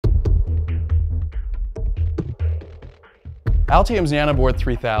Altium's Nanoboard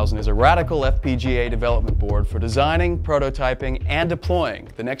 3000 is a radical FPGA development board for designing, prototyping, and deploying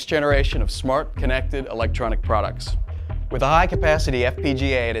the next generation of smart, connected electronic products. With a high-capacity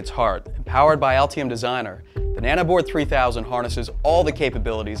FPGA at its heart, and powered by Altium Designer, the Nanoboard 3000 harnesses all the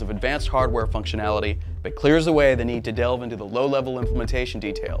capabilities of advanced hardware functionality, but clears away the need to delve into the low-level implementation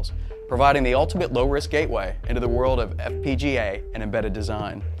details, providing the ultimate low-risk gateway into the world of FPGA and embedded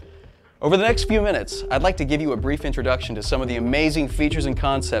design. Over the next few minutes, I'd like to give you a brief introduction to some of the amazing features and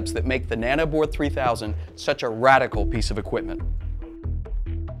concepts that make the Nanoboard 3000 such a radical piece of equipment.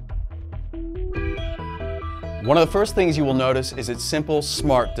 One of the first things you will notice is its simple,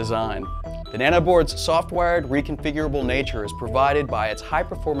 smart design. The Nanoboard's soft-wired, reconfigurable nature is provided by its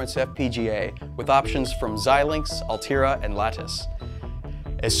high-performance FPGA with options from Xilinx, Altera, and Lattice.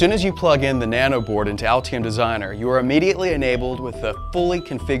 As soon as you plug in the Nanoboard into Altium Designer, you are immediately enabled with a fully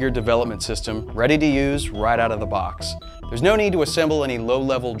configured development system ready to use right out of the box. There's no need to assemble any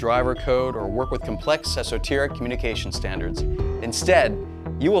low-level driver code or work with complex, esoteric communication standards. Instead,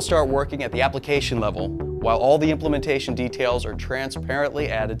 you will start working at the application level, while all the implementation details are transparently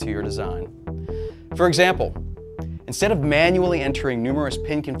added to your design. For example, instead of manually entering numerous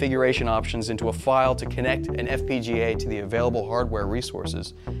pin configuration options into a file to connect an FPGA to the available hardware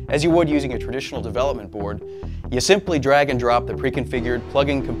resources, as you would using a traditional development board, you simply drag and drop the pre-configured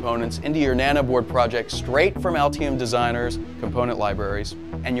plug-in components into your Nanoboard project straight from Altium Designer's component libraries,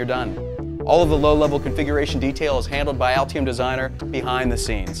 and you're done. All of the low-level configuration detail is handled by Altium Designer behind the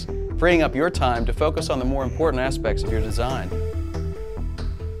scenes, freeing up your time to focus on the more important aspects of your design.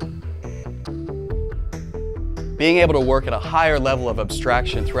 Being able to work at a higher level of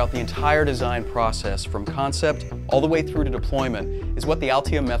abstraction throughout the entire design process, from concept all the way through to deployment, is what the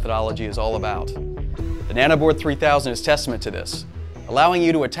Altium methodology is all about. The Nanoboard 3000 is testament to this, allowing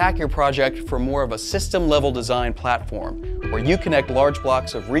you to attack your project from more of a system-level design platform, where you connect large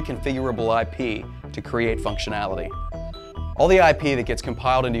blocks of reconfigurable IP to create functionality. All the IP that gets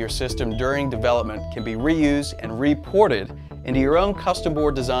compiled into your system during development can be reused and reported into your own custom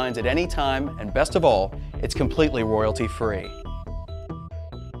board designs at any time, and best of all, it's completely royalty-free.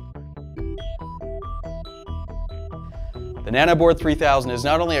 The Nanoboard 3000 is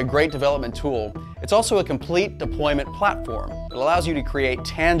not only a great development tool, it's also a complete deployment platform that allows you to create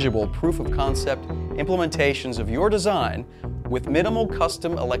tangible proof-of-concept implementations of your design with minimal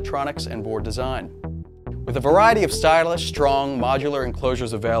custom electronics and board design. With a variety of stylish, strong, modular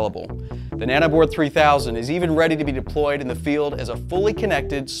enclosures available, the Nanoboard 3000 is even ready to be deployed in the field as a fully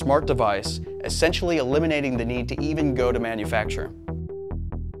connected, smart device, essentially eliminating the need to even go to manufacture.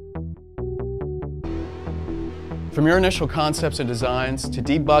 From your initial concepts and designs, to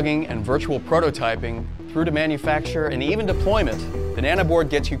debugging and virtual prototyping, through to manufacture and even deployment, the Nanoboard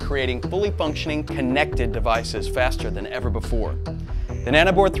gets you creating fully functioning, connected devices faster than ever before. The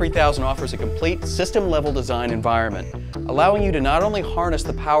Nanoboard 3000 offers a complete system-level design environment, allowing you to not only harness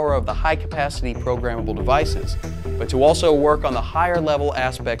the power of the high-capacity programmable devices, but to also work on the higher-level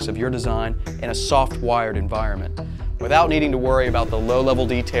aspects of your design in a soft-wired environment, without needing to worry about the low-level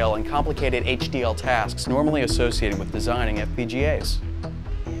detail and complicated HDL tasks normally associated with designing FPGAs.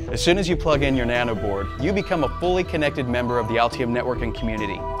 As soon as you plug in your Nanoboard, you become a fully connected member of the Altium networking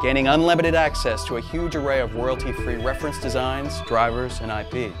community, gaining unlimited access to a huge array of royalty-free reference designs, drivers, and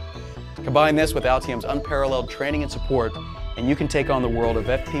IP. Combine this with Altium's unparalleled training and support, and you can take on the world of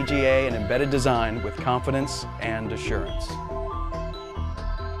FPGA and embedded design with confidence and assurance.